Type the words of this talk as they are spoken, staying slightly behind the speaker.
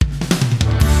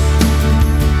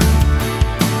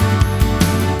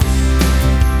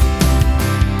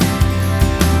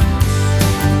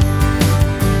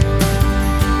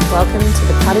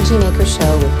Prodigy Maker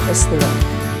Show with Chris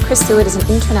Lewitt. Chris Lewitt is an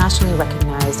internationally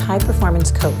recognized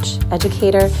high-performance coach,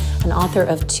 educator, and author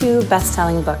of 2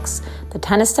 best-selling books, The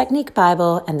Tennis Technique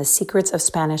Bible and The Secrets of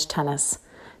Spanish Tennis.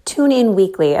 Tune in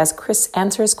weekly as Chris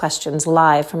answers questions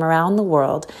live from around the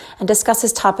world and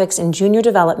discusses topics in junior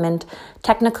development,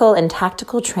 technical and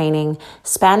tactical training,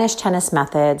 Spanish tennis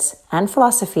methods, and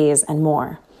philosophies, and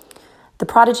more. The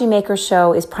Prodigy Maker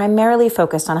Show is primarily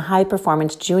focused on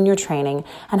high-performance junior training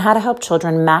and how to help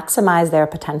children maximize their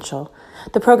potential.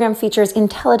 The program features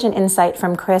intelligent insight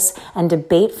from Chris and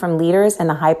debate from leaders in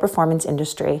the high-performance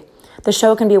industry. The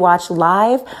show can be watched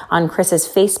live on Chris's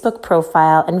Facebook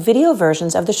profile, and video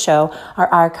versions of the show are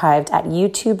archived at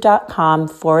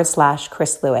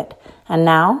youtube.com/Chris Lewitt. And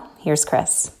now, here's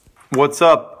Chris. What's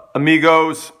up,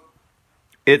 amigos?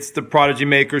 It's the Prodigy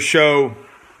Maker Show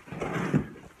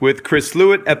with Chris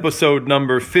Lewitt, episode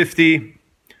number 50,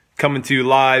 coming to you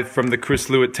live from the Chris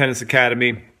Lewitt Tennis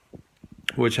Academy,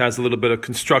 which has a little bit of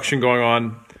construction going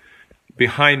on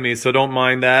behind me, so don't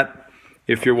mind that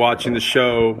if you're watching the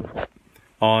show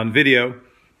on video.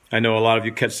 I know a lot of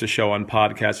you catch the show on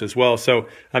podcast as well, so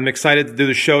I'm excited to do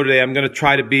the show today. I'm going to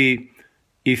try to be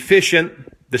efficient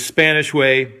the Spanish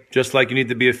way, just like you need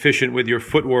to be efficient with your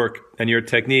footwork and your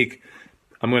technique.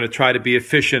 I'm going to try to be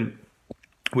efficient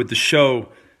with the show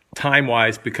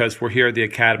time-wise, because we're here at the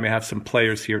academy. I have some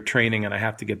players here training, and I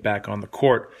have to get back on the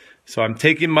court. So I'm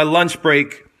taking my lunch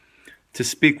break to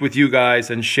speak with you guys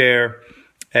and share.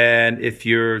 And if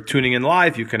you're tuning in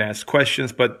live, you can ask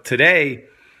questions. But today,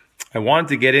 I wanted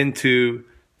to get into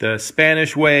the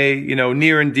Spanish way,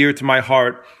 near and dear to my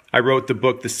heart. I wrote the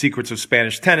book, The Secrets of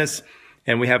Spanish Tennis,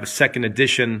 and we have a second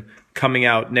edition coming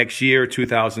out next year,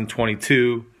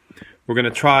 2022. We're going to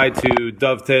try to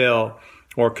dovetail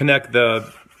or connect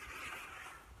the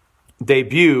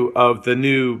debut of the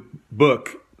new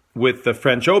book with the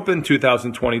French Open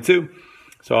 2022.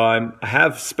 So I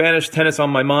have Spanish tennis on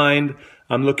my mind.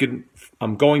 I'm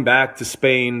going back to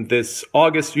Spain this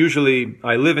August. Usually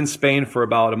I live in Spain for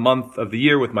about a month of the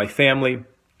year with my family,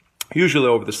 usually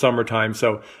over the summertime.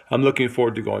 So I'm looking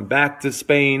forward to going back to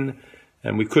Spain,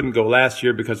 and we couldn't go last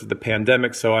year because of the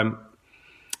pandemic. So I'm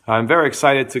very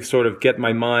excited to sort of get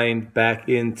my mind back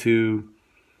into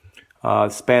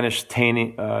Spanish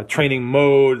training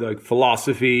mode, like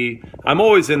philosophy. I'm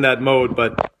always in that mode,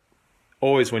 but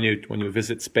always when you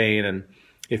visit Spain, and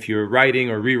if you're writing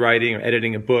or rewriting or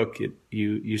editing a book,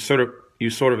 you sort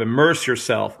of immerse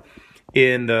yourself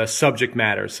in the subject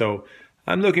matter. So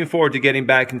I'm looking forward to getting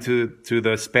back into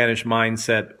the Spanish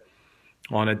mindset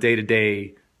on a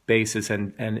day-to-day basis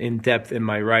and in depth in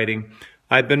my writing.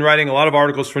 I've been writing a lot of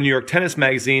articles for New York Tennis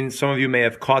Magazine. Some of you may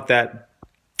have caught that,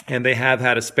 and they have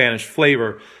had a Spanish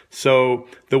flavor. So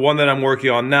the one that I'm working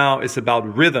on now is about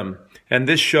rhythm, and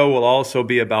this show will also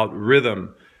be about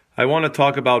rhythm. I want to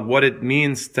talk about what it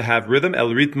means to have rhythm,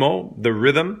 el ritmo, the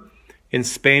rhythm in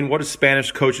Spain. What do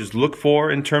Spanish coaches look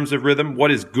for in terms of rhythm? What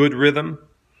is good rhythm?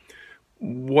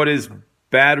 What is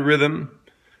bad rhythm?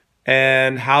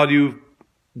 And how do you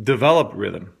develop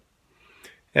rhythm?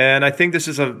 And I think this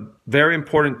is a very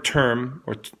important term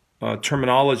or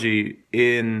terminology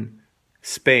in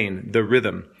Spain, the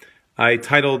rhythm. I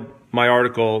titled my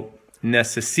article,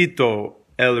 Necesito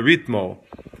el Ritmo,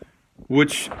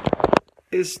 which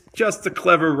is just a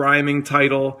clever rhyming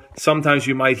title. Sometimes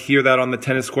you might hear that on the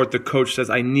tennis court. The coach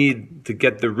says, I need to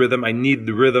get the rhythm. I need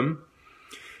the rhythm.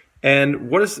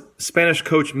 And what does Spanish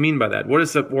coach mean by that?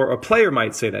 Or a player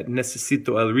might say that,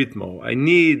 Necesito el Ritmo. I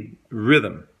need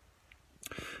rhythm.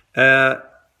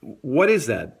 What is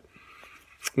that?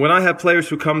 When I have players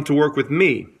who come to work with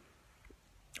me,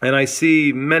 and I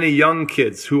see many young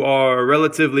kids who are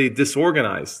relatively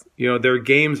disorganized, their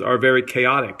games are very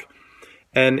chaotic.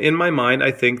 And in my mind, I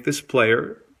think this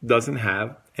player doesn't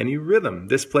have any rhythm.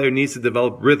 This player needs to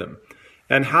develop rhythm.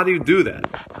 And how do you do that?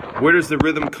 Where does the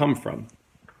rhythm come from?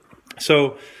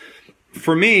 So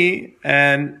for me,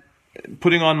 and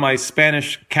putting on my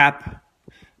Spanish cap,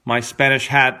 my Spanish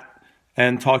hat,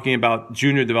 and talking about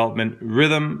junior development,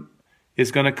 rhythm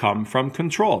is going to come from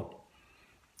control.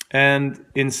 And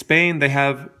in Spain, they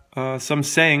have some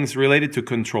sayings related to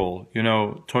control.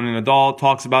 Tony Nadal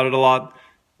talks about it a lot.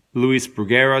 Luis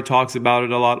Bruguera talks about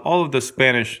it a lot. All of the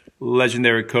Spanish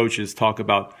legendary coaches talk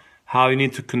about how you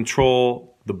need to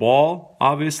control the ball,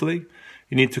 obviously.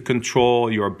 You need to control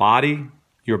your body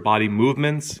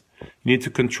movements. You need to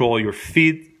control your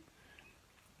feet.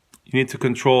 You need to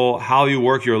control how you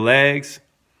work your legs.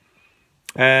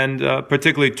 And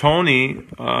particularly Tony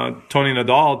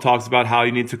Nadal talks about how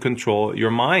you need to control your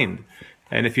mind.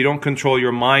 And if you don't control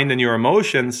your mind and your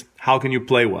emotions, how can you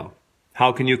play well?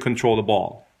 How can you control the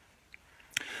ball?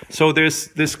 So there's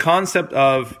this concept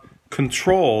of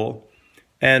control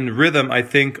and rhythm, I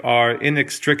think, are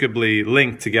inextricably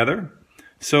linked together.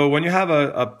 So when you have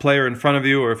a player in front of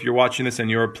you, or if you're watching this and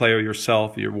you're a player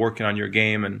yourself, you're working on your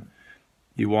game and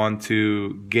you want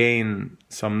to gain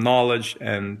some knowledge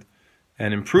and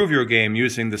improve your game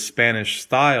using the Spanish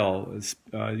style,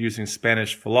 using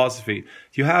Spanish philosophy,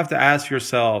 you have to ask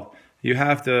yourself, you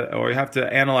have to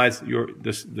analyze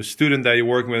the student that you're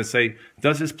working with and say,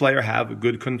 does this player have a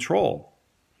good control?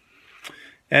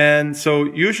 And so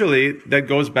usually that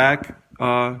goes back,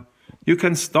 you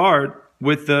can start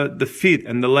with the feet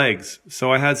and the legs.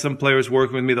 So I had some players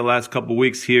working with me the last couple of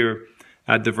weeks here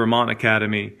at the Vermont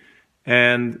Academy,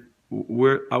 and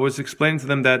I was explaining to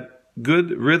them that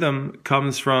good rhythm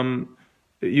comes from,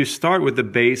 you start with the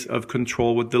base of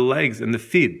control with the legs and the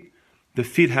feet. The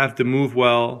feet have to move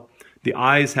well, the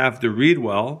eyes have to read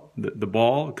well, the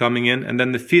ball coming in, and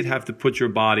then the feet have to put your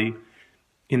body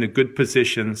in a good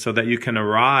position so that you can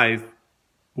arrive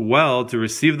well to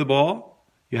receive the ball.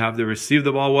 You have to receive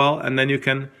the ball well, and then you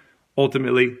can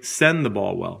ultimately send the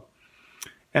ball well.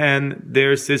 And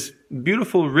there's this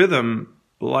beautiful rhythm,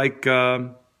 like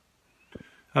a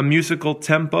musical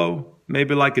tempo,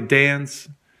 maybe like a dance.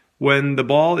 When the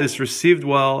ball is received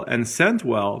well and sent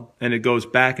well, and it goes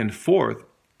back and forth,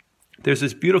 there's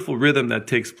this beautiful rhythm that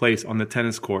takes place on the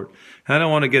tennis court. And I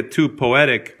don't want to get too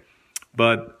poetic,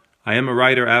 but I am a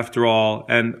writer after all,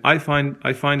 and I find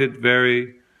it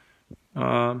very...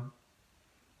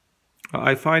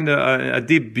 I find a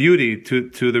deep beauty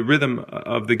to the rhythm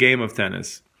of the game of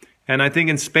tennis. And I think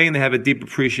in Spain they have a deep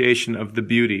appreciation of the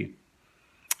beauty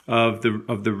of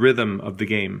the rhythm of the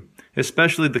game,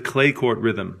 especially the clay court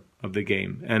rhythm of the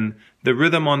game. And the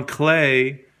rhythm on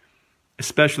clay,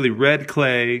 especially red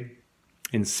clay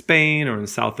in Spain or in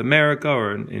South America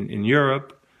or in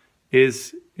Europe,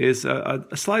 is a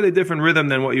slightly different rhythm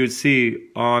than what you would see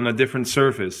on a different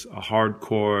surface, a hard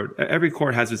court. Every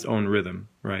court has its own rhythm,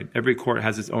 right? Every court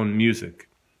has its own music,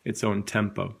 its own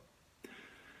tempo.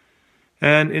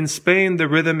 And in Spain, the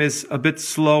rhythm is a bit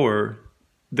slower.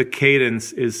 The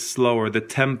cadence is slower. The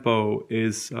tempo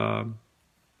is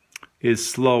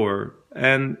slower.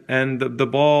 And the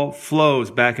ball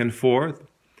flows back and forth.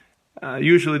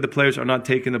 Usually the players are not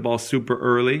taking the ball super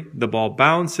early. The ball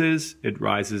bounces, it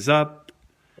rises up,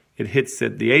 it hits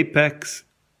at the apex,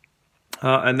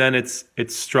 and then it's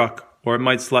struck, or it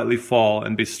might slightly fall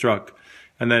and be struck.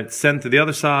 And then it's sent to the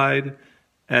other side,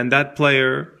 and that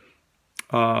player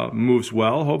moves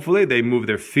well, hopefully. They move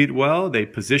their feet well, they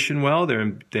position well,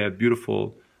 they have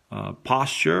beautiful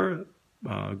posture,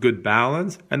 good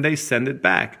balance, and they send it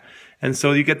back. And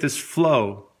so you get this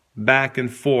flow back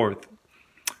and forth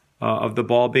of the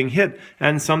ball being hit.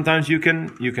 And sometimes you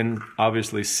can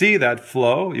obviously see that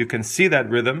flow, you can see that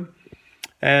rhythm,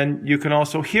 and you can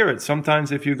also hear it.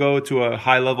 Sometimes if you go to a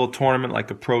high-level tournament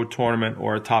like a pro tournament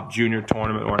or a top junior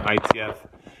tournament or an ITF,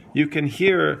 you can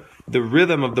hear the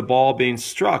rhythm of the ball being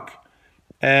struck.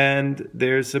 And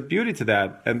there's a beauty to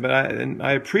that. And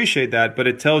I appreciate that, but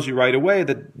it tells you right away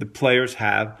that the players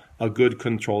have a good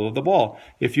control of the ball.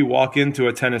 If you walk into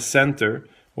a tennis center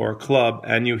or a club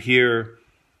and you hear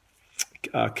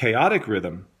chaotic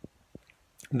rhythm,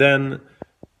 then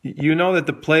you know that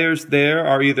the players there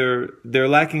are they're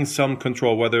lacking some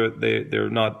control, whether they're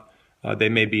not, they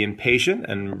may be impatient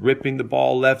and ripping the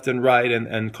ball left and right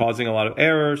and causing a lot of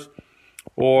errors,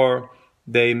 or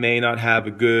they may not have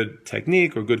a good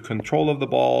technique or good control of the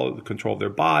ball, control of their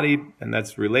body, and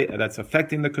that's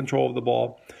affecting the control of the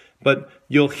ball. But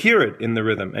you'll hear it in the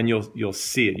rhythm, and you'll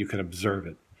see it, you can observe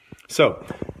it. So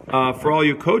for all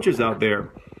you coaches out there,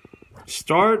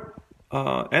 start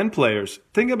and players,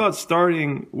 think about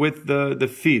starting with the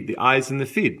feet, the eyes and the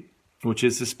feet, which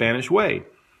is the Spanish way.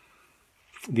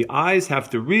 The eyes have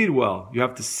to read well. You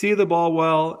have to see the ball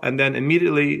well, and then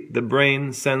immediately the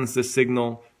brain sends the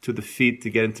signal to the feet to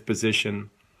get into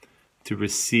position to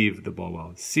receive the ball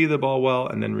well. See the ball well,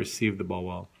 and then receive the ball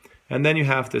well. And then you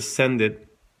have to send it.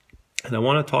 And I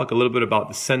want to talk a little bit about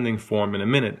the sending form in a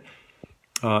minute,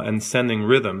 and sending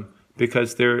rhythm,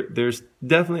 because there's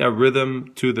definitely a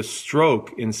rhythm to the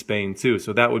stroke in Spain too.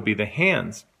 So that would be the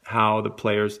hands, how the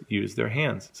players use their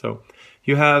hands. So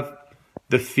you have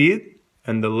the feet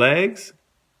and the legs.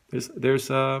 There's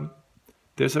a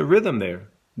rhythm there.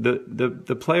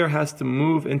 The player has to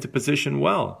move into position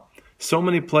well. So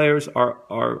many players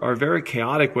are very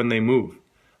chaotic when they move.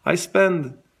 I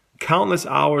spend countless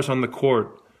hours on the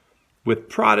court with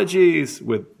prodigies,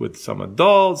 with some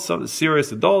adults, some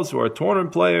serious adults who are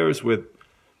tournament players, with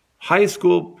high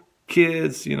school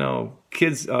kids,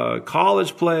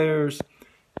 college players,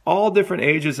 all different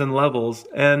ages and levels.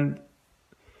 And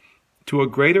to a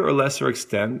greater or lesser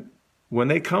extent, when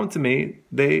they come to me,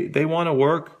 they want to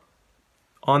work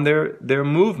on their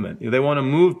movement. They want to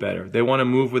move better. They want to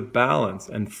move with balance,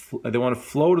 and they want to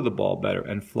flow to the ball better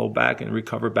and flow back and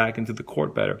recover back into the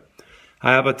court better.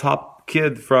 I have a top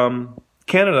kid from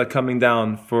Canada coming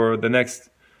down for the next.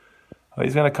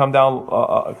 He's going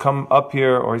to come up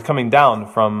here, or he's coming down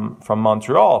from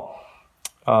Montreal.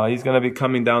 He's going to be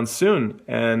coming down soon,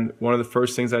 and one of the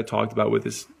first things I talked about with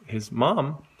his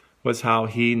mom was how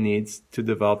he needs to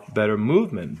develop better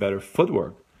movement, better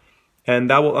footwork. And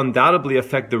that will undoubtedly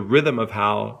affect the rhythm of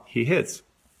how he hits.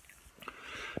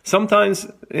 Sometimes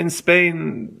in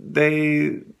Spain,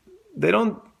 they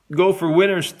don't go for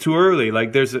winners too early.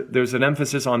 Like there's an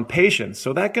emphasis on patience.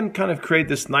 So that can kind of create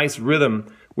this nice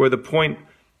rhythm where the point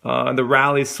and the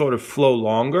rallies sort of flow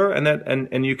longer,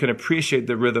 and you can appreciate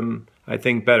the rhythm, I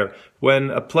think, better. When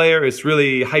a player is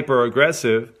really hyper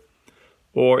aggressive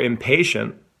or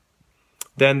impatient,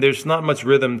 then there's not much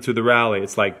rhythm to the rally.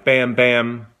 It's like bam,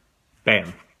 bam,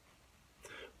 bam.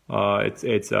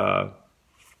 It's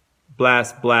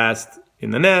blast, blast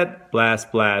in the net,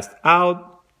 blast, blast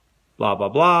out, blah, blah,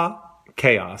 blah,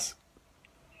 chaos.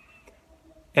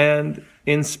 And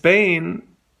in Spain,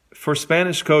 for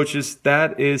Spanish coaches,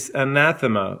 that is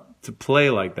anathema to play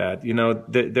like that. You know,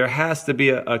 there has to be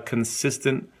a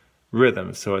consistent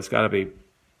rhythm. So it's got to be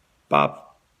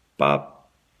bop, bop,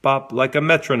 bop, like a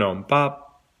metronome,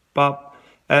 bop, bop.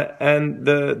 And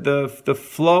the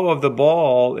flow of the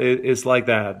ball is like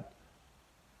that.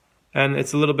 And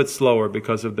it's a little bit slower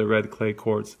because of the red clay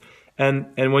courts. And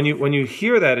when you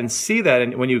hear that and see that,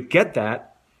 and when you get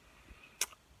that,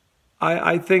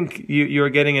 I think you're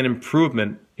getting an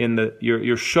improvement in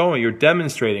you're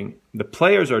demonstrating, the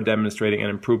players are demonstrating an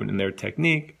improvement in their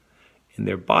technique, in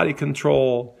their body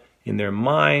control, in their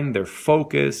mind, their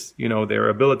focus, their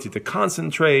ability to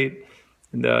concentrate,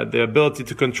 the ability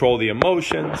to control the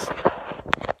emotions.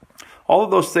 All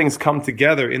of those things come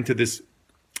together into this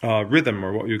rhythm,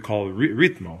 or what you call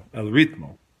ritmo, el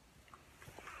ritmo.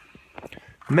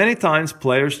 Many times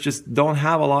players just don't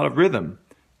have a lot of rhythm.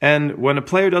 And when a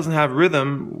player doesn't have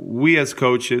rhythm, we as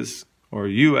coaches, or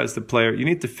you as the player, we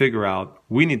need to figure out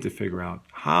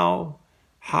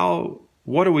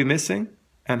what are we missing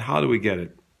and how do we get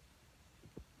it?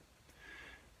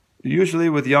 Usually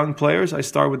with young players, I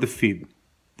start with the feet.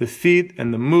 The feet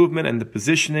and the movement and the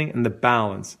positioning and the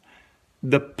balance.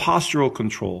 The postural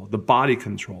control, the body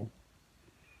control.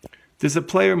 Does a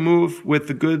player move with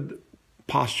the good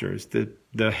postures,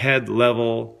 the head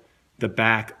level, the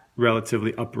back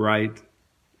relatively upright?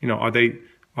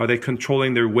 Are they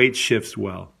controlling their weight shifts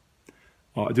well?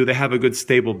 Do they have a good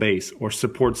stable base or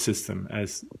support system,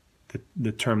 as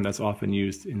the term that's often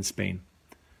used in Spain?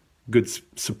 Good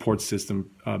support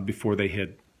system before they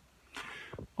hit.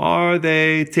 Are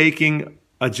they taking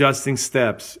adjusting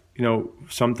steps?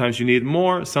 Sometimes you need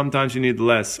more, sometimes you need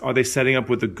less. Are they setting up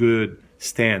with a good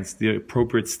stance, the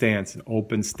appropriate stance, an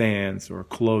open stance or a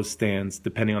closed stance,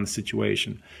 depending on the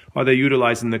situation? Are they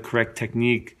utilizing the correct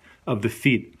technique of the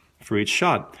feet for each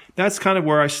shot? That's kind of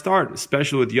where I start,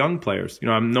 especially with young players.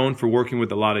 I'm known for working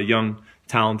with a lot of young,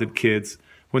 talented kids.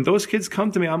 When those kids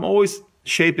come to me, I'm always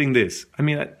shaping this. I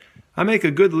make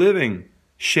a good living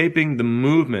shaping the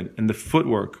movement and the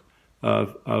footwork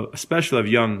of especially of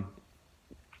young,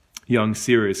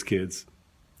 serious kids,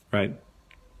 right?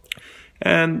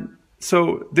 And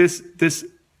so this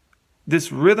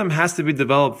rhythm has to be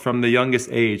developed from the youngest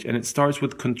age, and it starts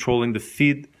with controlling the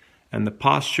feet and the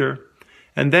posture,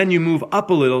 and then you move up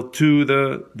a little to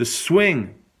the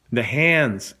swing, the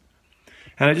hands.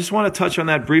 And I just want to touch on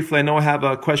that briefly. I know I have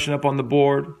a question up on the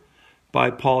board by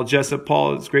Paul Jessup.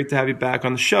 Paul, it's great to have you back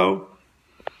on the show.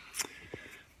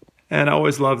 And I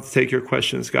always love to take your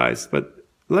questions, guys. But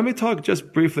let me talk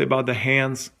just briefly about the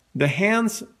hands. The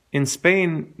hands in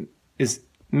Spain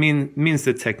means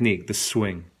the technique, the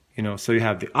swing. So you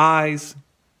have the eyes,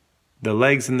 the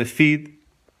legs and the feet.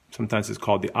 Sometimes it's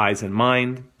called the eyes and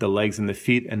mind, the legs and the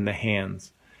feet, and the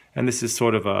hands. And this is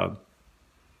sort of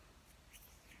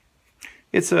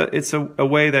it's a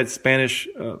way that Spanish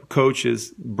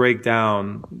coaches break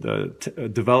down the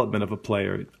development of a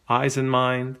player. Eyes and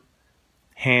mind,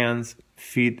 hands,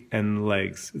 feet, and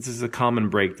legs. This is a common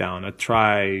breakdown, a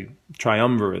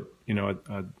triumvirate,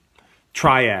 a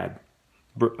triad,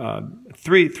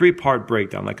 three-part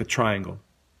breakdown, like a triangle.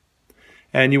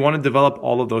 And you want to develop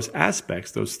all of those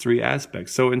aspects, those three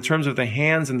aspects. So in terms of the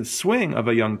hands and the swing of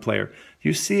a young player,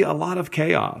 you see a lot of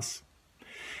chaos.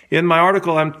 In my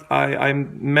article,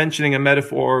 I'm mentioning a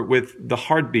metaphor with the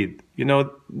heartbeat.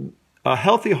 A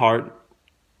healthy heart,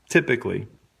 typically,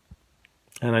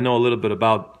 and I know a little bit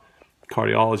about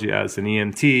cardiology as an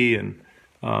EMT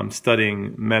and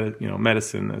studying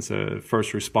medicine as a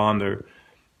first responder.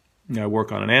 I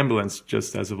work on an ambulance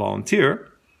just as a volunteer.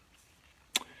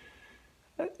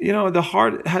 The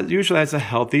heart usually has a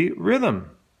healthy rhythm.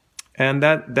 And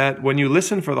that when you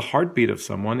listen for the heartbeat of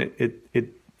someone,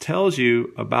 it tells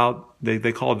you about,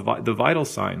 they call it the vital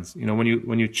signs.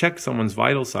 When you check someone's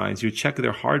vital signs, you check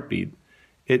their heartbeat.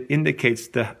 It indicates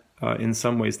in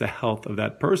some ways the health of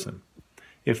that person.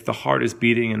 If the heart is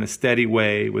beating in a steady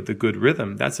way with a good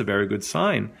rhythm, that's a very good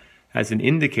sign as an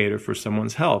indicator for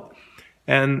someone's health.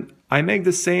 And I make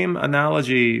the same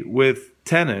analogy with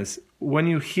tennis. When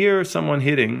you hear someone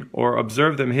hitting or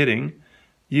observe them hitting,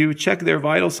 you check their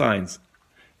vital signs.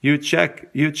 You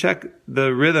check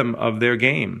the rhythm of their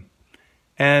game.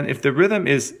 And if the rhythm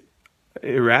is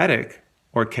erratic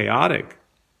or chaotic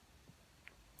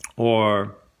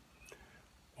or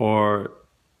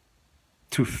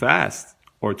too fast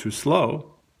or too slow,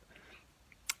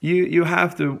 you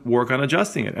have to work on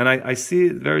adjusting it. And I see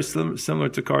it very similar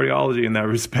to cardiology in that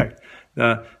respect.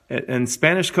 And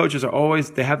Spanish coaches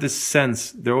they have this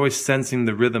sense, they're always sensing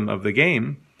the rhythm of the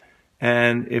game.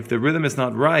 And if the rhythm is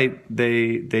not right,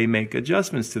 they make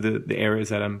adjustments to the areas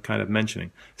that I'm kind of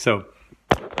mentioning. So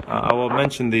I will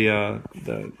mention the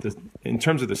in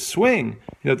terms of the swing.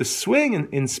 The swing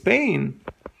in Spain.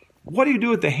 What do you do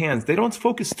with the hands? They don't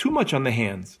focus too much on the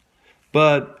hands,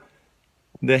 but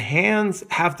the hands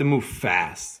have to move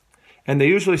fast, and they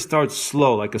usually start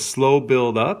slow, like a slow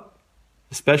build up,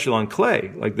 especially on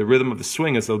clay. Like the rhythm of the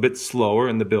swing is a little bit slower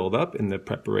in the build up, in the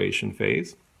preparation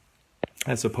phase,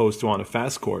 as opposed to on a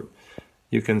fast court.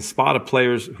 You can spot a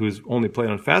player who's only played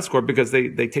on fast court because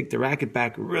they take the racket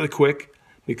back really quick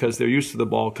because they're used to the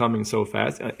ball coming so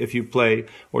fast. If you play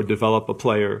or develop a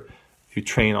player, if you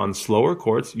train on slower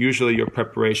courts, usually your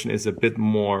preparation is a bit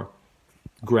more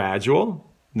gradual.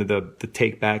 The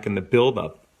take back and the build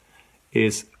up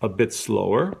is a bit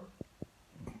slower.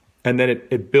 And then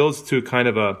it builds to kind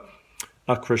of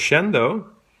a crescendo.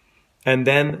 And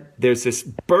then there's this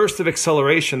burst of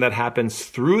acceleration that happens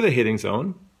through the hitting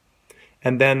zone.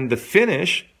 And then the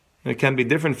finish, it can be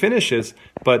different finishes,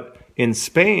 but in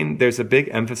Spain, there's a big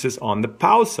emphasis on the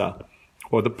pausa,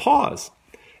 or the pause.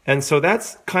 And so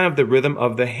that's kind of the rhythm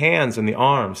of the hands and the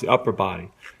arms, the upper body.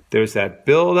 There's that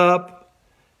build up.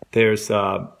 There's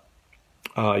you're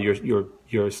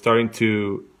starting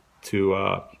to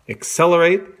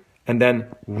accelerate, and then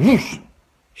whoosh,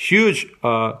 huge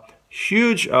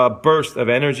burst of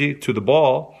energy to the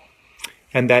ball.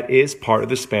 And that is part of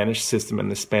the Spanish system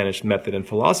and the Spanish method and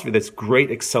philosophy. That's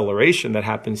great acceleration that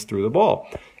happens through the ball.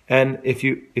 And if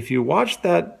you watch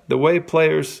that, the way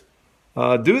players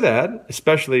do that,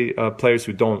 especially players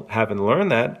who haven't learned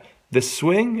that, the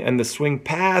swing and the swing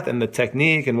path and the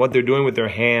technique and what they're doing with their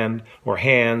hand or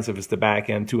hands, if it's the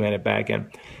backhand, two-handed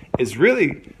backhand, is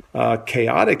really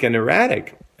chaotic and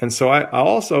erratic. And so I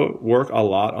also work a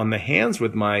lot on the hands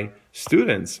with my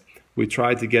students. We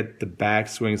try to get the back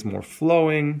swings more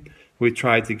flowing. We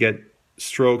try to get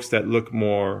strokes that look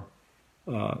more,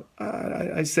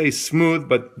 I say smooth,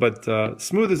 but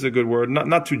smooth is a good word.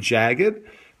 Not too jagged,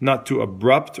 not too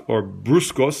abrupt or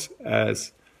bruscos,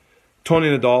 as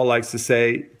Tony Nadal likes to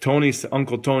say.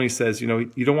 Uncle Tony says,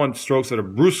 you don't want strokes that are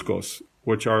bruscos,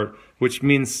 which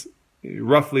means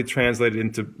roughly translated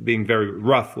into being very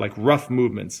rough, like rough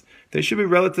movements. They should be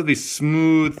relatively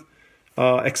smooth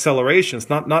accelerations,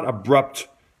 not abrupt,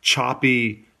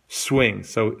 choppy swings.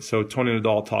 So Tony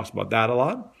Nadal talks about that a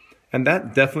lot. And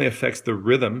that definitely affects the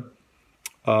rhythm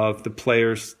of the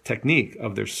player's technique,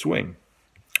 of their swing.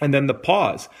 And then the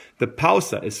pause, the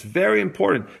pausa, is very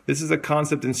important. This is a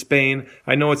concept in Spain.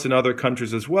 I know it's in other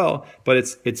countries as well, but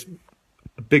it's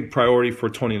a big priority for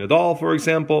Tony Nadal, for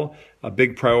example, a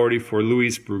big priority for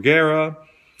Luis Bruguera.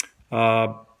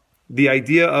 The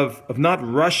idea of not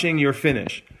rushing your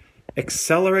finish,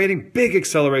 accelerating, big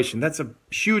acceleration. That's a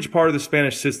huge part of the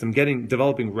Spanish system,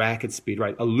 developing racket speed,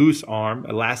 right? A loose arm,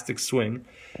 elastic swing,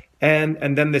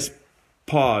 and then this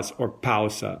pause or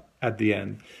pausa at the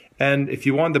end. And if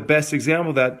you want the best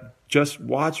example of that, just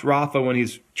watch Rafa when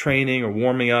he's training or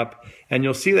warming up, and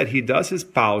you'll see that he does his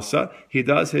pausa, he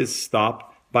does his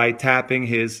stop by tapping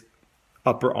his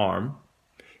upper arm.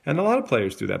 And a lot of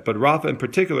players do that. But Rafa in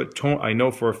particular, I know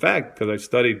for a fact, because I've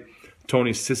studied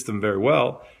Tony's system very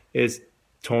well, is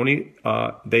Tony,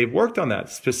 they've worked on that,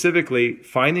 specifically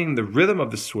finding the rhythm of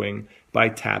the swing by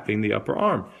tapping the upper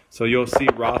arm. So you'll see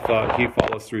Rafa, he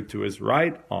follows through to his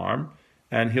right arm,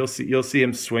 and you'll see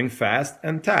him swing fast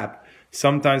and tap.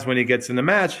 Sometimes when he gets in the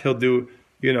match, he'll do,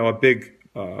 a big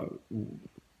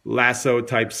lasso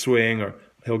type swing or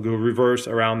He'll go reverse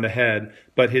around the head.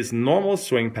 But his normal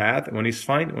swing path, when he's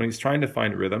trying to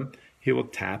find rhythm, he will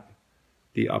tap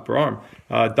the upper arm.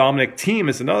 Dominic Thiem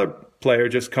is another player,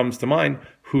 just comes to mind,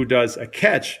 who does a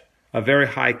catch, a very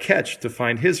high catch to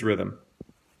find his rhythm,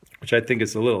 which I think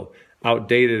is a little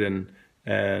outdated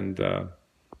and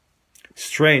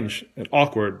strange and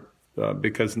awkward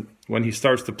because when he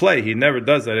starts to play, he never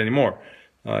does that anymore.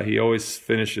 He always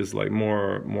finishes like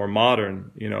more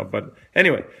modern, But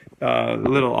anyway, a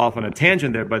little off on a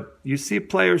tangent there. But you see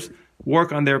players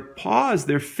work on their pause,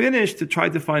 their finish, to try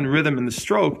to find rhythm in the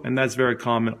stroke, and that's very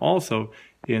common also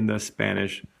in the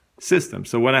Spanish system.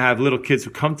 So when I have little kids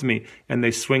who come to me and they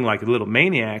swing like little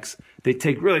maniacs, they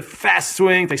take really fast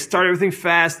swings, they start everything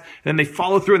fast, and then they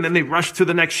follow through, and then they rush to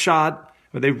the next shot,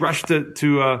 or they rush to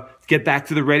get back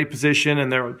to the ready position,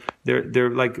 and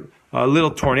they're like little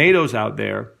tornadoes out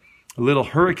there, little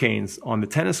hurricanes on the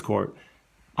tennis court.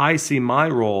 I see my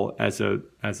role as a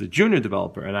junior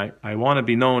developer, and I want to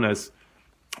be known as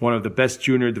one of the best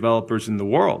junior developers in the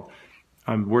world.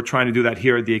 We're trying to do that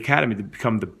here at the Academy, to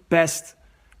become the best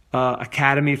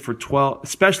academy for 12,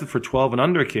 especially for 12 and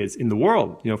under kids in the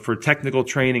world, for technical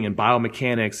training and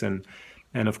biomechanics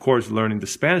and of course learning the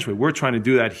Spanish way. We're trying to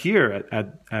do that here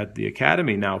at the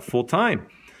Academy now full time.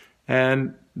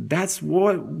 And that's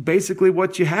basically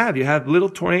what you have. You have little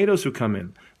tornadoes who come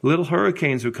in, little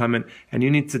hurricanes who come in, and you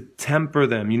need to temper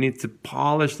them. You need to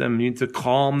polish them. You need to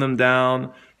calm them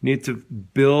down. You need to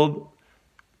build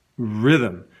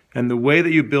rhythm. And the way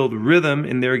that you build rhythm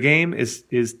in their game is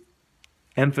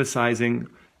emphasizing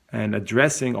and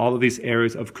addressing all of these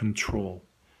areas of control.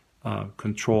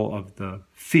 Control of the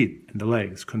feet and the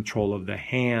legs, control of the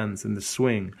hands and the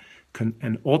swing.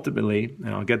 And ultimately,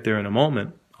 and I'll get there in a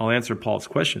moment, I'll answer Paul's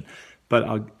question, but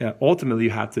ultimately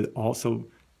you have to also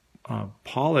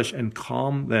polish and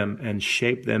calm them and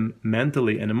shape them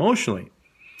mentally and emotionally,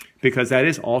 because that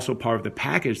is also part of the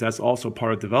package. That's also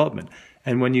part of development.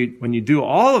 And when you do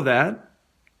all of that,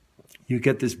 you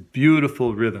get this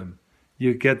beautiful rhythm.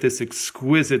 You get this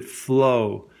exquisite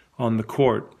flow on the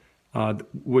court,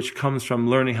 which comes from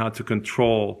learning how to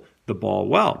control the ball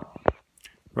well.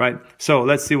 Right? So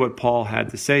let's see what Paul had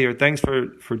to say here. Thanks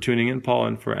for tuning in, Paul,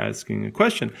 and for asking a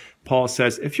question. Paul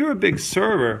says, if you're a big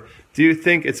server, do you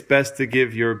think it's best to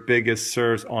give your biggest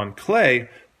serves on clay,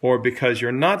 or because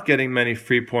you're not getting many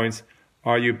free points,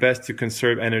 are you best to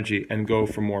conserve energy and go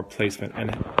for more placement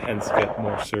and hence get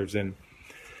more serves in?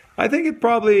 I think it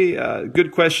probably,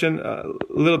 good question, a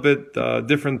little bit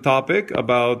different topic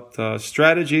about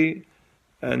strategy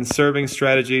and serving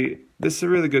strategy. This is a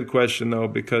really good question, though,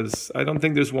 because I don't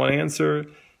think there's one answer.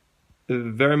 It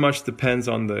very much depends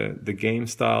on the game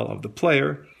style of the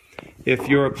player. If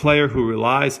you're a player who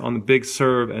relies on the big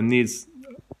serve and needs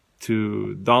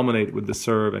to dominate with the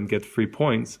serve and get free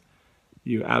points,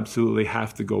 you absolutely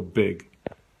have to go big.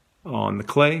 On the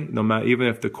clay, no matter, even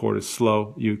if the court is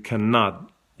slow, you're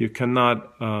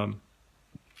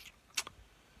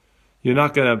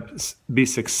not going to be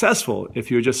successful if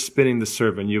you're just spinning the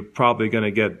serve, and you're probably going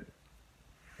to get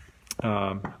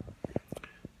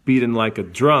beaten like a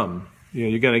drum.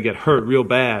 You're going to get hurt real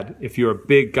bad if you're a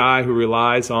big guy who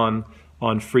relies on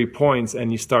free points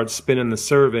and you start spinning the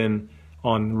serve in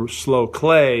on slow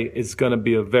clay. It's going to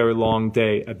be a very long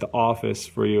day at the office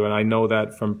for you, and I know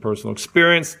that from personal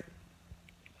experience.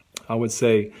 I would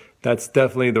say that's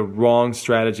definitely the wrong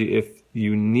strategy if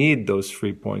you need those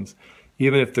free points.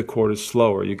 Even if the court is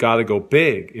slower, you got to go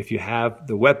big if you have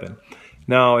the weapon.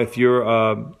 Now, if you're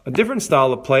a different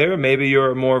style of player, maybe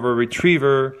you're more of a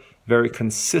retriever, very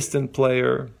consistent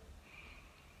player,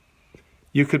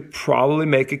 you could probably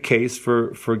make a case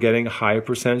for getting a higher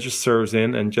percentage of serves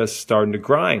in and just starting to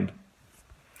grind.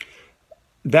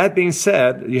 That being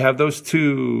said, you have those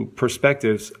two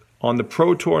perspectives. On the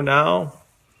Pro Tour now,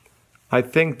 I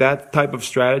think that type of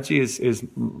strategy is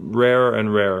rarer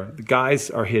and rarer. The guys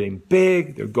are hitting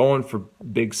big. They're going for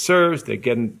big serves. They're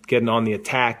getting on the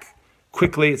attack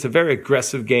quickly. It's a very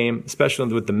aggressive game,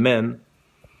 especially with the men.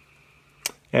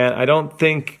 And I don't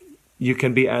think you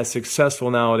can be as successful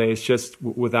nowadays just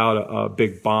without a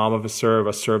big bomb of a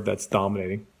serve that's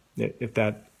dominating.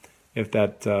 I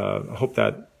hope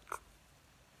that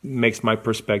makes my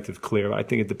perspective clear. I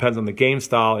think it depends on the game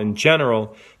style in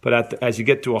general, but as you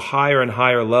get to a higher and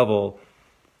higher level,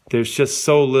 there's just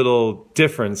so little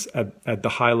difference at the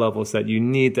high levels that you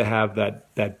need to have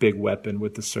that big weapon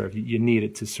with the serve. You need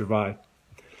it to survive.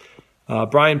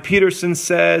 Brian Peterson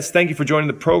says, thank you for joining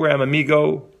the program,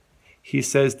 amigo. He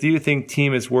says, do you think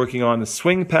Thiem is working on the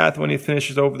swing path when he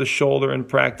finishes over the shoulder in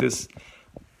practice?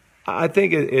 I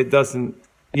think it doesn't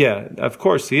Yeah, of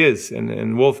course he is,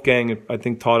 and Wolfgang, I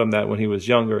think, taught him that when he was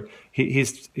younger.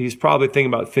 He's probably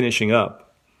thinking about finishing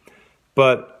up,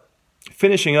 but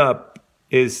finishing up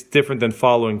is different than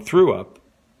following through up.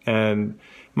 And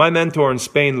my mentor in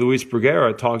Spain, Luis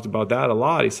Bruguera, talked about that a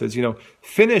lot. He says,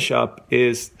 finish up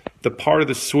is the part of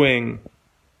the swing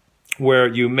where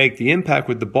you make the impact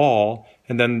with the ball,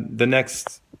 and then the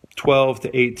next 12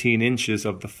 to 18 inches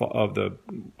of the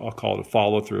I'll call it a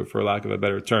follow through, for lack of a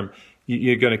better term,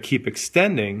 you're going to keep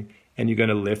extending and you're going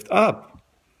to lift up.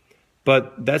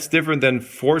 But that's different than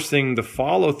forcing the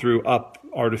follow through up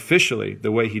artificially,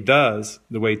 the way he does,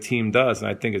 the way Team does. And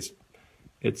I think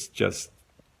it's just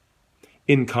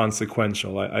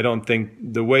inconsequential. I don't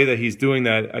think the way that he's doing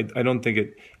that, I don't think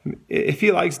it, if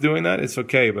he likes doing that, it's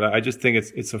okay. But I just think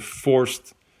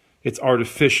it's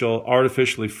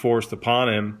artificially forced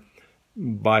upon him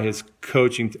by his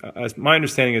coaching. My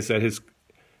understanding is that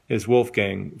his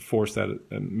Wolfgang forced that,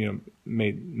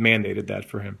 mandated that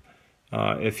for him.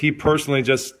 If he personally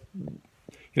just,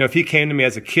 if he came to me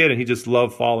as a kid and he just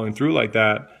loved following through like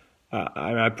that,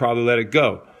 I'd probably let it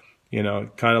go.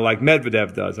 Kind of like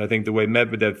Medvedev does. I think the way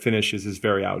Medvedev finishes is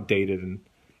very outdated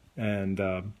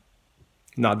and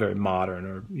not very modern,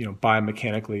 or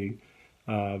biomechanically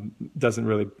doesn't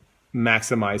really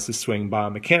maximize the swing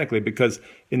biomechanically, because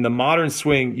in the modern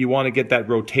swing you want to get that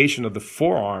rotation of the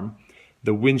forearm,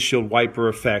 the windshield wiper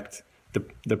effect,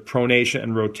 the pronation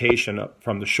and rotation up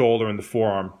from the shoulder and the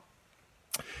forearm,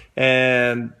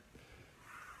 and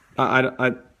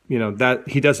that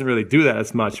he doesn't really do that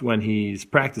as much when he's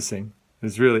practicing.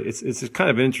 It's kind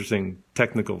of an interesting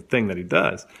technical thing that he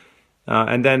does.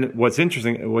 And then what's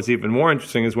even more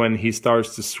interesting is when he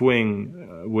starts to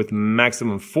swing with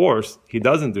maximum force, he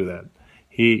doesn't do that.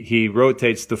 He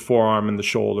rotates the forearm and the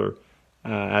shoulder,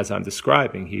 as I'm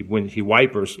describing. He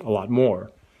wipers a lot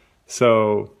more.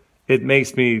 So it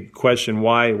makes me question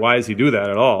why does he do that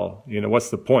at all? What's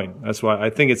the point? That's why I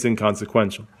think it's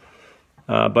inconsequential.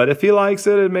 But if he likes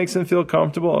it, it makes him feel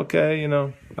comfortable. Okay,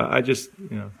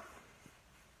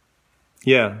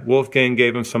 Yeah, Wolfgang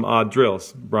gave him some odd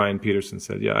drills, Brian Peterson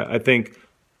said. Yeah, I think,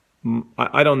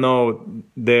 I don't know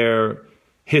their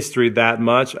history that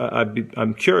much.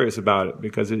 I'm curious about it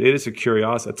because it is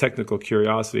a technical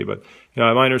curiosity. But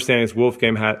my understanding is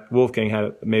Wolfgang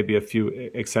had maybe a few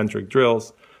eccentric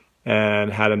drills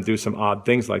and had him do some odd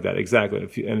things like that.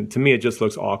 Exactly. And to me, it just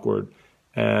looks awkward.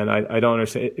 And I don't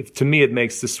understand. To me, it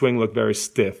makes the swing look very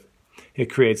stiff. It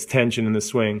creates tension in the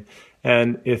swing.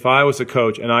 And if I was a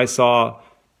coach and I saw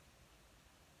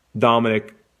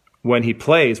Dominic when he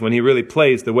really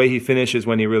plays, the way he finishes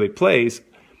when he really plays,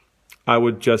 I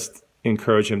would just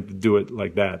encourage him to do it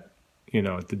like that,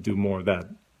 to do more of that.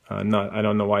 I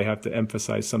don't know why you have to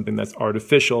emphasize something that's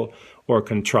artificial or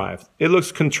contrived. It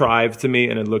looks contrived to me,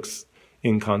 and it looks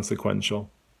inconsequential.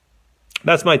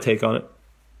 That's my take on it.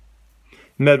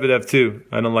 Medvedev too.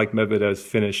 I don't like Medvedev's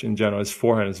finish in general. His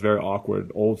forehand is very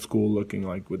awkward, old school looking,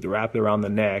 like with the wrap around the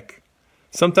neck.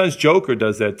 Sometimes Joker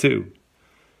does that too.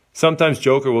 Sometimes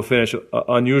Joker will finish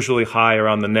unusually high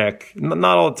around the neck.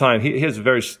 Not all the time. He is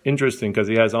very interesting because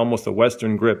he has almost a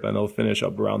Western grip, and he'll finish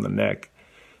up around the neck.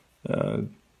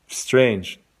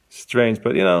 Strange.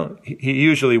 But he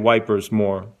usually wipers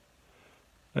more.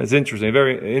 It's interesting.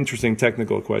 Very interesting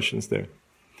technical questions there.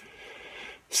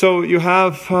 So you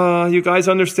have you guys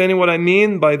understanding what I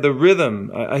mean by the rhythm.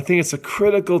 I think it's a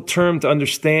critical term to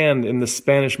understand in the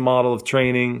Spanish model of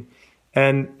training,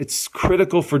 and it's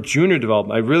critical for junior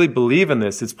development. I really believe in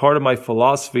this. It's part of my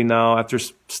philosophy now. After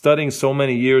studying so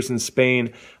many years in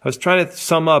Spain, I was trying to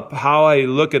sum up how I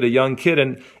look at a young kid,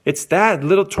 and it's that,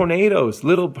 little tornadoes,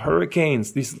 little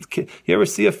hurricanes. These kids, you ever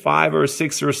see a 5 or a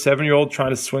 6 or a 7-year-old trying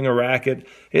to swing a racket?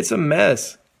 It's a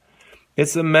mess.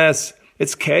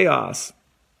 It's chaos.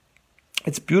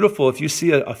 It's beautiful if you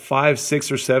see a 5,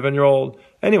 6, or 7-year-old,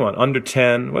 anyone under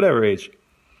 10, whatever age,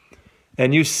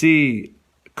 and you see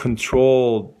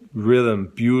controlled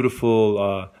rhythm,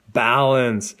 beautiful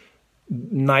balance,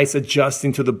 nice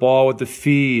adjusting to the ball with the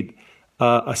feet,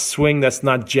 a swing that's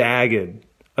not jagged,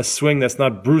 a swing that's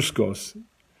not bruscos.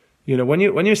 When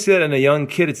you see that in a young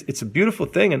kid, it's a beautiful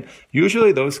thing, and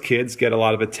usually those kids get a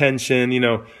lot of attention.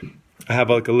 I have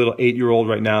like a little 8-year-old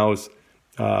right now who's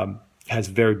has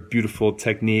very beautiful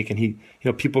technique,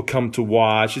 and people come to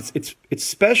watch. It's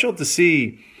special to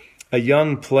see a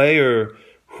young player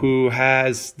who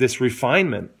has this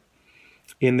refinement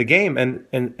in the game, and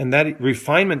that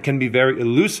refinement can be very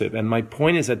elusive. And my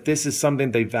point is that this is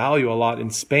something they value a lot in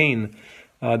Spain,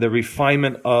 the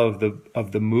refinement of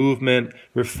the movement,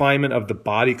 refinement of the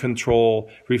body control,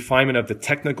 refinement of the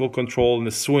technical control in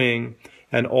the swing.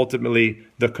 and ultimately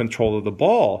the control of the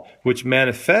ball, which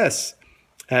manifests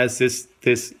as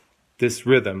this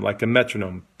rhythm, like a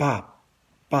metronome, bop,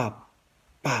 bop,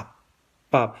 bop,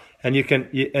 bop. And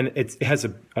it has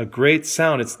a great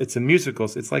sound. It's a musical.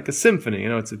 It's like a symphony.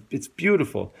 It's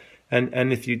beautiful.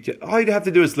 And if all you have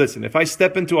to do is listen. If I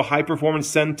step into a high performance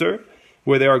center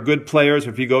where there are good players,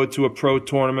 or if you go to a pro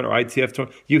tournament or ITF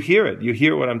tournament, you hear it. You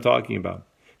hear what I'm talking about.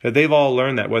 They've all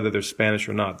learned that, whether they're Spanish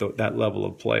or not, that level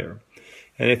of player.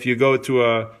 And if you go to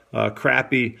a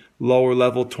crappy lower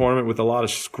level tournament with a lot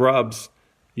of scrubs,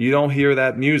 you don't hear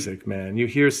that music, man. You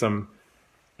hear some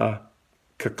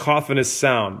cacophonous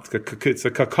sound. It's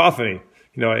a cacophony.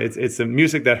 It's a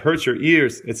music that hurts your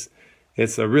ears.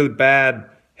 It's a really bad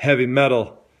heavy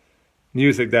metal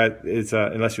music that is,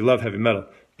 unless you love heavy metal.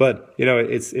 But it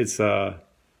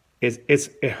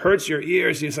hurts your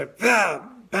ears. It's like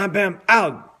bam, bam,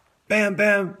 out, bam,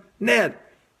 bam,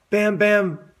 net, bam,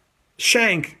 bam,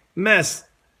 shank, mess,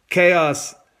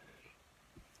 chaos.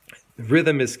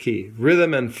 Rhythm is key.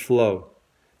 Rhythm and flow.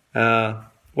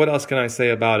 What else can I say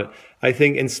about it? I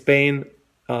think in Spain,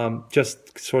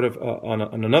 just sort of on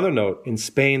another note, in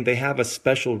Spain they have a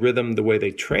special rhythm the way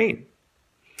they train.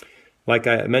 Like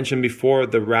I mentioned before,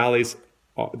 the rallies,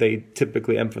 they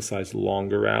typically emphasize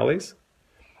longer rallies.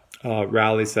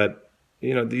 Rallies that,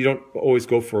 you don't always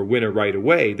go for a winner right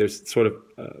away. There's sort of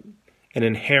an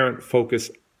inherent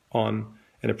focus on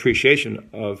an appreciation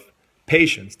of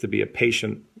patience, to be a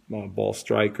patient ball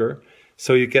striker.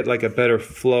 So you get like a better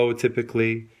flow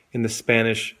typically in the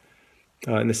Spanish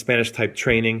type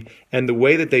training. And the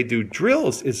way that they do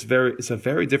drills is a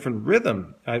very different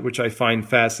rhythm, which I find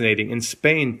fascinating. In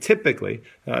Spain, typically,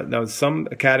 now some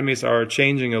academies are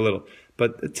changing a little,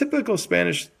 but the typical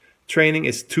Spanish training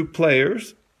is 2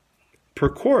 players per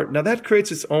court. Now that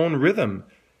creates its own rhythm.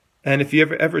 And if you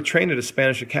ever train at a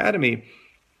Spanish academy,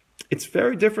 it's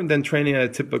very different than training at a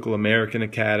typical American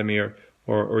academy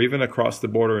or even across the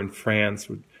border in France,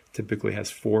 which typically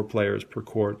has 4 players per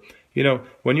court.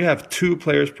 When you have 2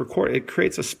 players per court, it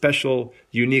creates a special,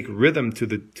 unique rhythm to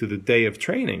the day of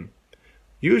training.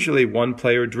 Usually 1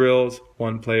 player drills,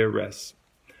 1 player rests.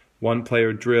 1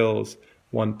 player drills,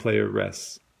 1 player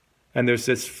rests. And there's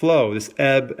this flow, this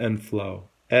ebb and flow,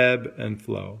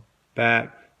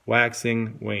 back,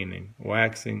 waxing, waning,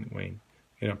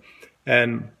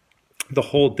 and the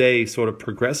whole day sort of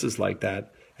progresses like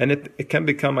that. And it can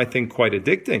become, I think, quite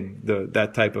addicting,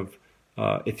 that type of,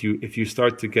 if you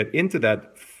start to get into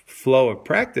that flow of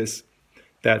practice,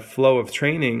 that flow of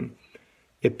training,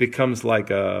 it becomes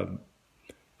like a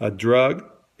drug.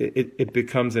 It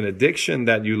becomes an addiction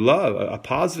that you love, a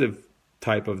positive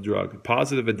type of drug, a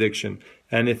positive addiction.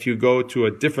 And if you go to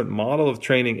a different model of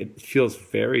training, it feels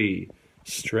very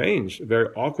strange, very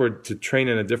awkward to train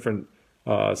in a different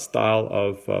style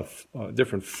of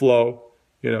different flow.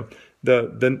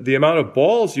 The amount of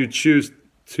balls you choose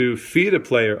to feed a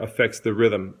player affects the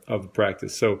rhythm of the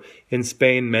practice. So in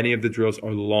Spain, many of the drills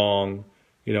are long,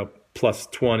 plus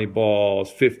 20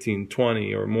 balls, 15,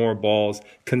 20 or more balls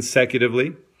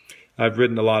consecutively. I've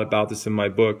written a lot about this in my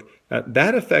book.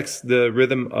 That affects the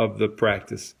rhythm of the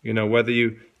practice. Whether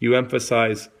you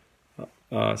emphasize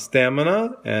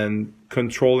stamina and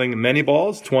controlling many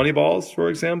balls, 20 balls, for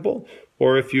example,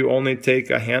 or if you only take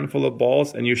a handful of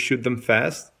balls and you shoot them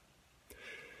fast.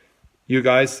 You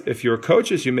guys, if you're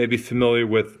coaches, you may be familiar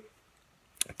with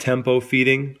tempo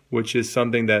feeding, which is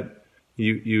something that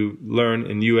you learn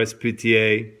in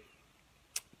USPTA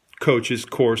coaches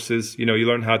courses. You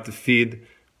learn how to feed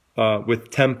with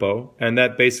tempo, and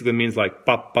that basically means like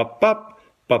pop, pop, pop,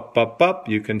 pop, pop, pop.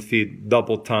 You can feed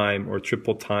double time or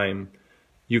triple time.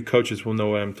 You coaches will know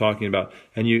what I'm talking about.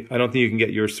 And I don't think you can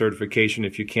get your certification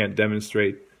if you can't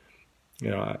demonstrate.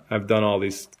 I've done all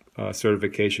these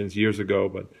certifications years ago,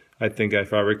 but I think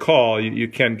if I recall, you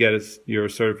can get your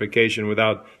certification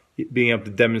without being able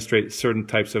to demonstrate certain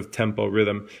types of tempo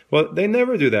rhythm. Well, they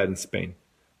never do that in Spain.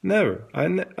 Never. I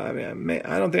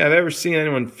don't think I've ever seen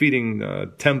anyone feeding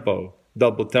tempo,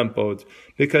 double tempo,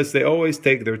 because they always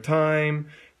take their time.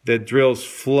 The drills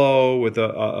flow with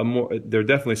a more. They're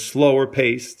definitely slower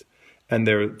paced, and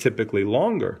they're typically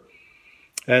longer,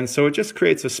 and so it just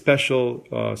creates a special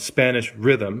Spanish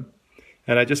rhythm.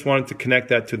 And I just wanted to connect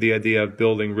that to the idea of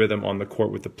building rhythm on the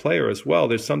court with the player as well.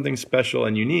 There's something special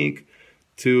and unique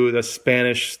to the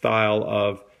Spanish style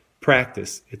of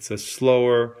practice. It's a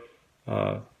slower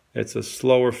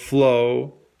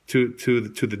flow to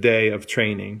the day of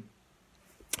training.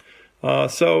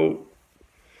 So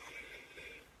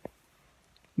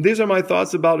these are my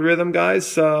thoughts about rhythm,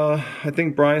 guys. I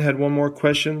think Brian had one more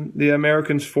question. The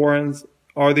Americans' forehands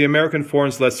Are the American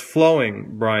forehands less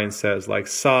flowing, Brian says, like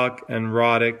Sock and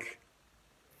Roddick?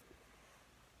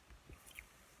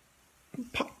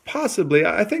 Possibly.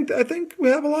 I think we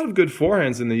have a lot of good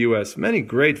forehands in the U.S. Many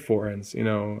great forehands,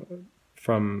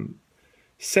 from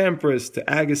Sampras to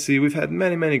Agassi. We've had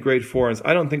many great forehands.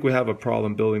 I don't think we have a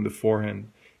problem building the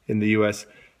forehand in the U.S.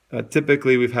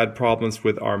 Typically, we've had problems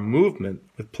with our movement,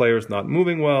 with players not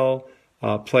moving well,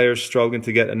 players struggling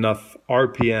to get enough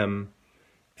RPM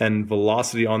and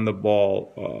velocity on the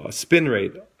ball, spin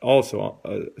rate also,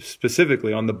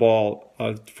 specifically on the ball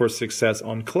for success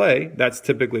on clay. That's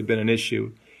typically been an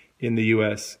issue in the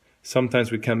U.S.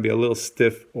 Sometimes we can be a little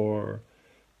stiff or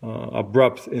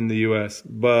abrupt in the U.S.,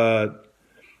 but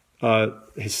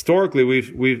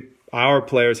historically our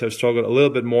players have struggled a little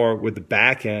bit more with the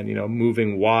backhand,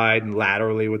 moving wide and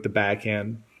laterally with the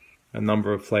backhand. A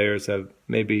number of players have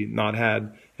maybe not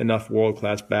had enough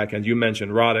world-class backhand. You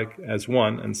mentioned Roddick as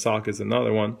one, and Sock is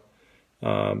another one.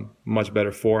 Much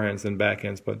better forehands than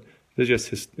backhands, but they're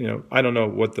just, I don't know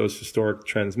what those historic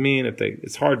trends mean.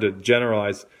 It's hard to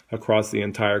generalize across the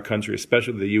entire country,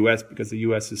 especially the U.S., because the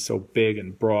U.S. is so big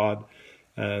and broad,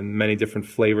 and many different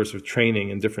flavors of training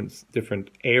in different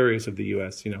areas of the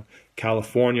U.S.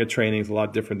 California training is a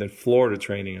lot different than Florida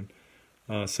training,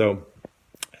 and so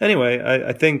anyway,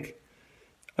 I think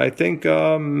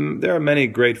there are many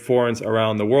great forehands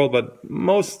around the world, but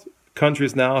most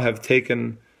countries now have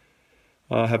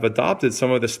adopted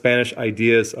some of the Spanish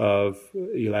ideas of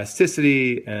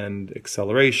elasticity and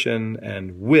acceleration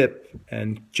and whip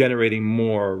and generating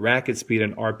more racket speed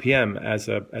and RPM as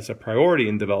a priority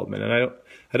in development. And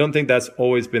I don't think that's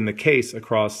always been the case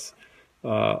across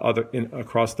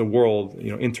across the world,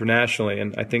 internationally.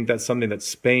 And I think that's something that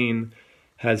Spain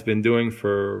has been doing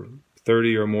for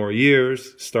 30 or more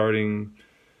years, starting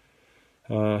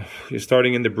in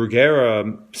the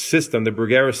Bruguera system. The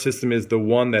Bruguera system is the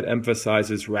one that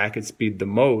emphasizes racket speed the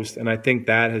most. And I think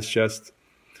that has just,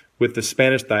 with the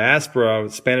Spanish diaspora,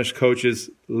 Spanish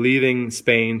coaches leaving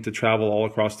Spain to travel all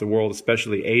across the world,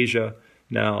 especially Asia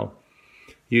now,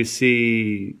 you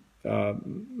see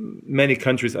many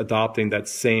countries adopting that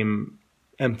same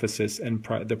emphasis and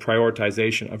the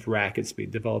prioritization of racket speed,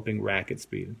 developing racket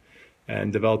speed,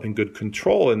 and developing good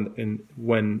control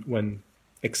when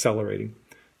accelerating.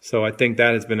 So I think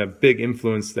that has been a big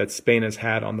influence that Spain has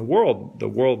had on the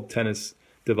world tennis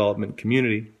development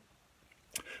community.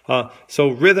 So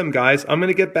rhythm, guys, I'm going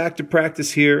to get back to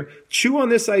practice here. Chew on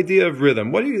this idea of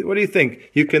rhythm. What do you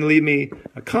think? You can leave me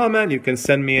a comment. You can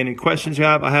send me any questions you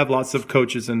have. I have lots of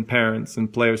coaches and parents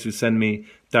and players who send me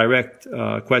direct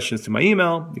questions to my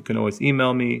email. You can always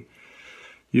email me.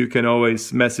 You can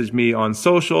always message me on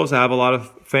socials. I have a lot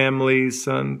of families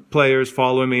and players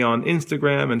following me on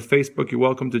Instagram and Facebook. You're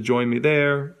welcome to join me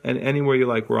there. And anywhere you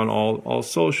like, we're on all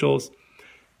socials.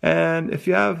 And if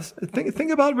you have, think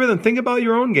about rhythm. Think about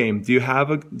your own game. Do you have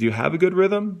a good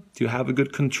rhythm? Do you have a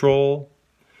good control?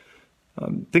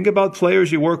 Think about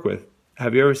players you work with.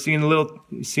 Have you ever seen a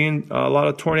lot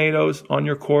of tornadoes on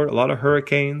your court? A lot of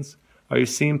hurricanes? Are you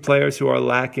seeing players who are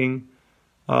lacking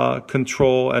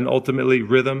control and ultimately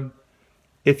rhythm?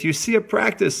 If you see a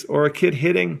practice or a kid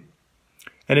hitting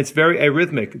and it's very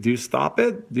arrhythmic, do you stop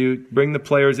it? Do you bring the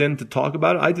players in to talk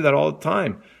about it? I do that all the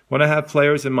time. When I have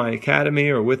players in my academy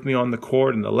or with me on the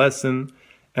court in the lesson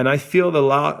and I feel the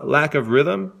lack of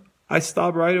rhythm, I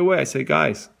stop right away. I say,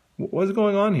 guys, what's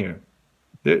going on here?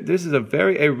 This is a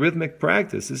very arrhythmic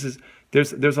practice.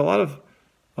 There's a lot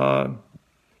of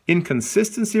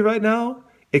inconsistency right now.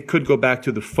 It could go back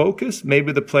to the focus.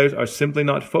 Maybe the players are simply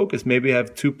not focused. Maybe you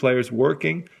have two players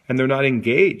working and they're not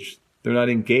engaged. They're not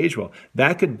engaged well.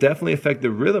 That could definitely affect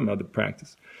the rhythm of the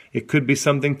practice. It could be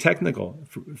something technical.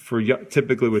 For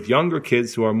typically with younger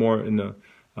kids who are more in the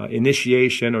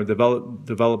initiation or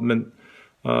development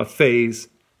phase,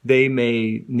 they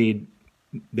may need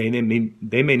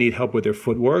help with their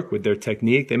footwork, with their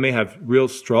technique. They may have real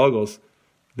struggles.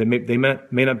 They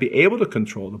may not be able to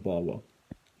control the ball well.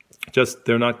 Just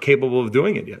they're not capable of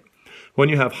doing it yet. When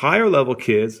you have higher level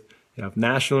kids, you have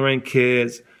national ranked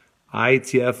kids,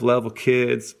 ITF level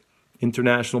kids,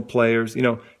 international players,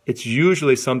 it's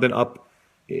usually something up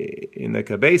in the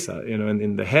cabeza,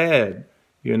 in the head.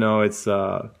 It's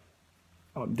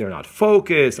they're not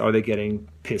focused. Are they getting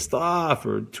pissed off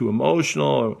or too emotional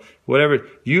or whatever?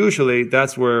 Usually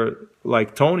that's where,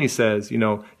 like Tony says,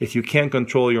 if you can't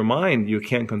control your mind, you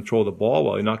can't control the ball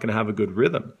well. You're not going to have a good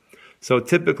rhythm. So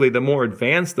typically, the more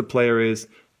advanced the player is,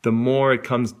 the more it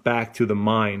comes back to the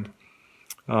mind.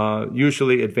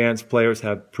 Usually, advanced players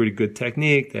have pretty good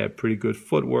technique. They have pretty good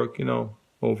footwork,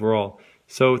 overall.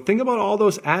 So think about all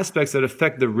those aspects that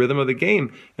affect the rhythm of the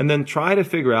game, and then try to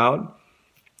figure out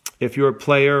if you're a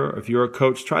player, if you're a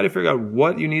coach, try to figure out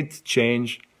what you need to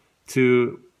change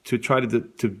to try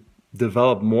to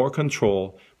develop more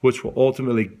control, which will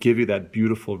ultimately give you that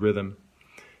beautiful rhythm.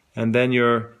 And then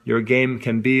your game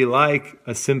can be like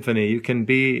a symphony. You can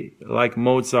be like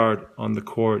Mozart on the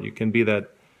court. You can be that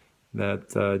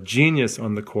genius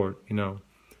on the court. You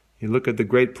look at the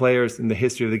great players in the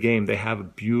history of the game. They have a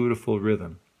beautiful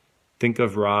rhythm. Think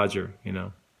of Roger.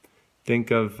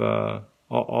 Think of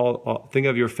think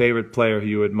of your favorite player who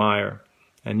you admire,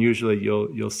 and usually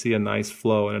you'll see a nice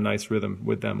flow and a nice rhythm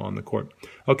with them on the court.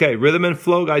 Okay, rhythm and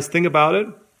flow, guys. Think about it.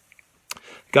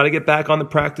 Got to get back on the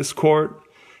practice court.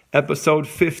 Episode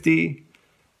 50.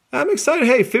 I'm excited.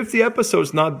 Hey, 50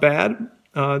 episodes, not bad.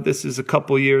 This is a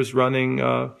couple years running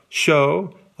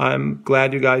show. I'm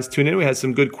glad you guys tuned in. We had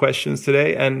some good questions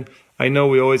today, and I know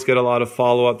we always get a lot of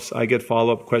follow-ups. I get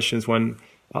follow-up questions when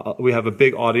we have a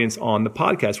big audience on the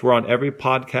podcast. We're on every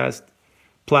podcast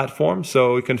platform,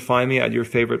 so you can find me at your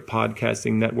favorite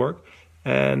podcasting network.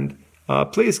 And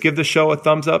please give the show a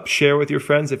thumbs up. Share with your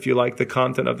friends if you like the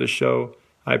content of the show.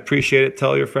 I appreciate it.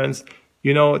 Tell your friends.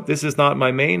 This is not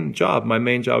my main job. My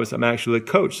main job is I'm actually a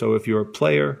coach. So if you're a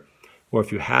player, or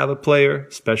if you have a player,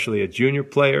 especially a junior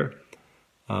player,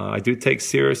 I do take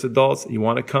serious adults. You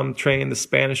want to come train the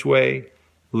Spanish way,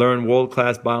 learn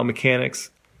world-class biomechanics,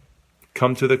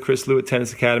 come to the Chris Lewitt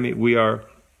Tennis Academy. We are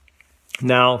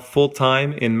now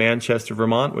full-time in Manchester,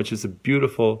 Vermont, which is a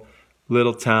beautiful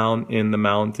little town in the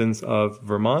mountains of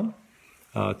Vermont,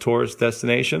 tourist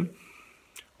destination,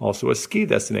 also a ski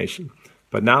destination.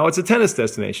 But now it's a tennis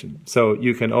destination. So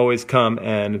you can always come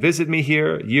and visit me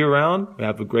here year-round. We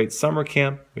have a great summer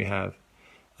camp. We have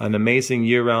an amazing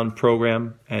year-round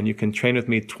program. And you can train with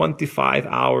me 25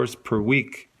 hours per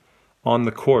week on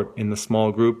the court in the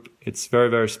small group. It's very,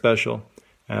 very special.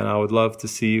 And I would love to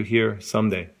see you here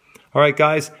someday. All right,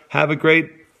 guys, have a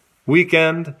great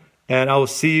weekend. And I will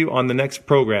see you on the next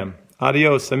program.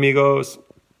 Adios, amigos.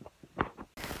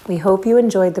 We hope you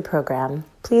enjoyed the program.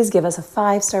 Please give us a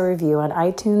 5-star review on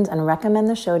iTunes and recommend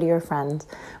the show to your friends.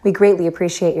 We greatly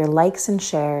appreciate your likes and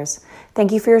shares.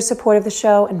 Thank you for your support of the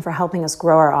show and for helping us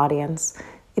grow our audience.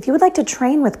 If you would like to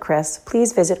train with Chris,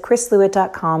 please visit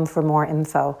chrislewitt.com for more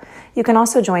info. You can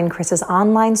also join Chris's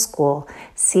online school,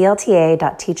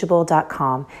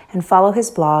 clta.teachable.com, and follow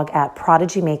his blog at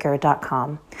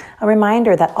prodigymaker.com. A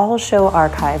reminder that all show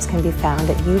archives can be found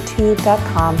at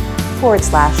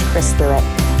youtube.com/Chris Lewitt,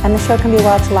 and the show can be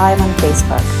watched live on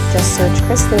Facebook. Just search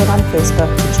Chris Lewitt on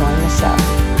Facebook to join the show.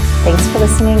 Thanks for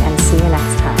listening, and see you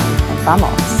next time. And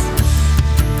vamos!